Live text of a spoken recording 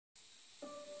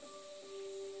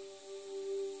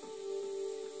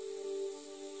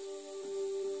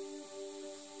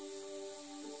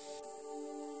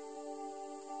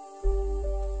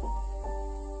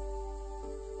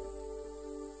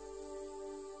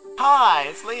Hi,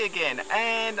 it's Lee again,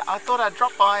 and I thought I'd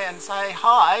drop by and say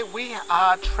hi. We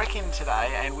are trekking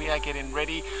today and we are getting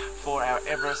ready for our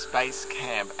Everest base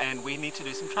camp, and we need to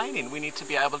do some training. We need to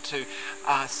be able to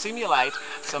simulate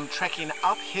some trekking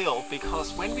uphill,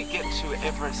 because when we get to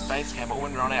Everest base camp, or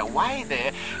when we're on our way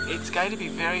there, it's going to be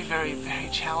very, very, very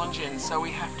challenging, so we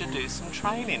have to do some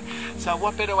training. So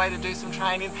what better way to do some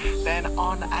training than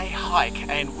on a hike,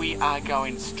 and we are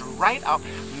going straight up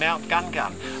Mount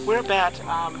Gungun. We're about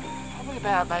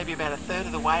maybe about a third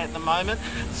of the way at the moment,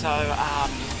 so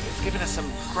it's given us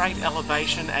some great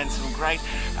elevation and some great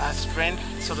strength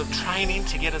sort of training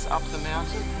to get us up the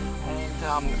mountain.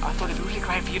 And I thought it'd be really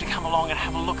great for you to come along and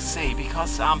have a look-see,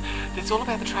 because it's all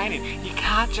about the training. You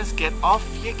can't just get off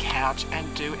your couch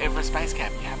and do Everest Base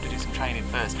Camp. You have to do some training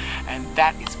first, and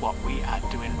that is what we are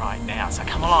doing right now. So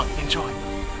come along, enjoy.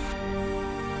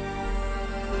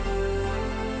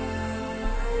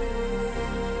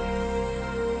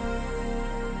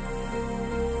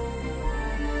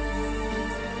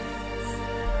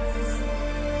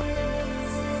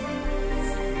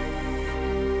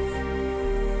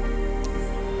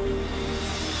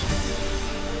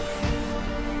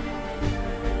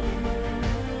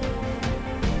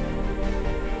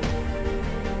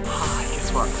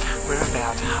 We're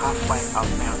about halfway up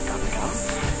Mount Gungun,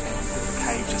 and there's a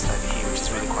cave just over here which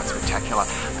is really quite spectacular,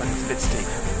 but it's a bit steep.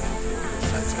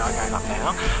 So it's going up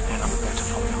now, and I'm about to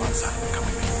follow you on, so come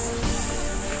with me.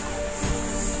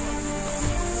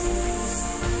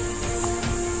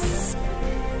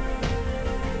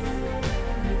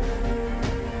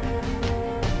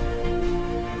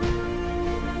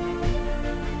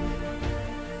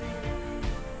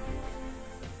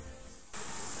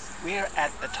 We're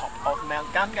at the top of Mount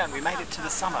Gungun. We made it to the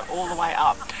summit, all the way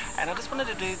up. And I just wanted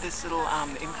to do this little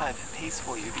info piece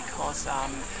for you, because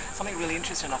something really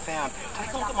interesting I found.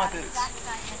 Take a look at my boots.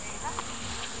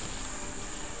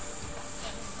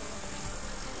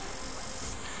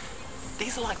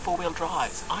 These are like four-wheel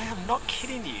drives. I am not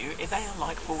kidding you, they are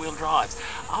like four-wheel drives.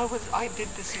 I did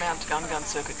this Mount Gungun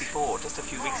circuit before, just a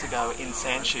few weeks ago in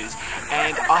sand shoes,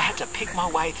 and I had to pick my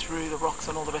way through the rocks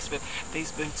and all the rest of it.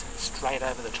 These boots straight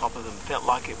over the top of them. Felt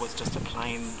like it was just a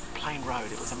plain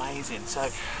road. It was amazing. So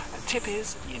the tip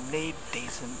is, you need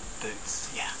decent boots.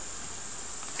 Yeah.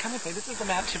 Come with me, this is the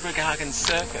Mount Tibrogargan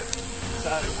circuit. So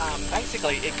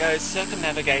basically it goes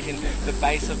circumnavigating the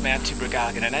base of Mount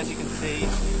Tibrogargan, and as you can see,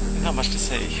 not much to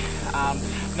see.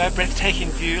 No breathtaking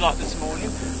view like this morning,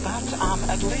 but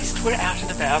at least we're out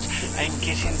and about and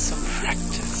getting some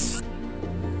practice.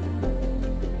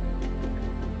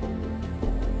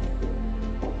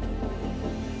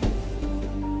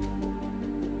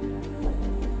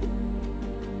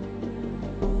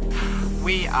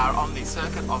 We are on the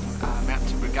circuit of Mount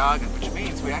Tibrogargan, which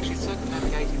means we're actually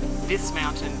circumnavigating this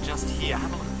mountain just here.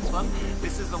 Have a look at this one.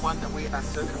 This is the one that we are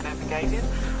circumnavigating.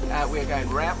 We're going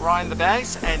right in the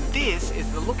base, and this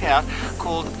is the lookout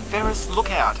called Everest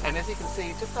Lookout. And as you can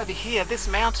see just over here, this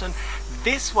mountain,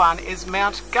 this one is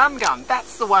Mount Gungun.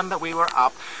 That's the one that we were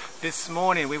up this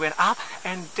morning. We went up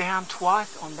and down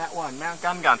twice on that one, Mount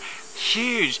Gungun.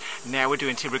 Huge. Now we're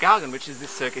doing Tibrogargan, which is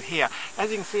this circuit here.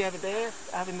 As you can see over there,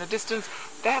 out in the distance,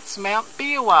 that's Mount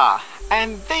Biawar.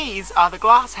 And these are the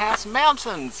Glasshouse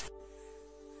Mountains.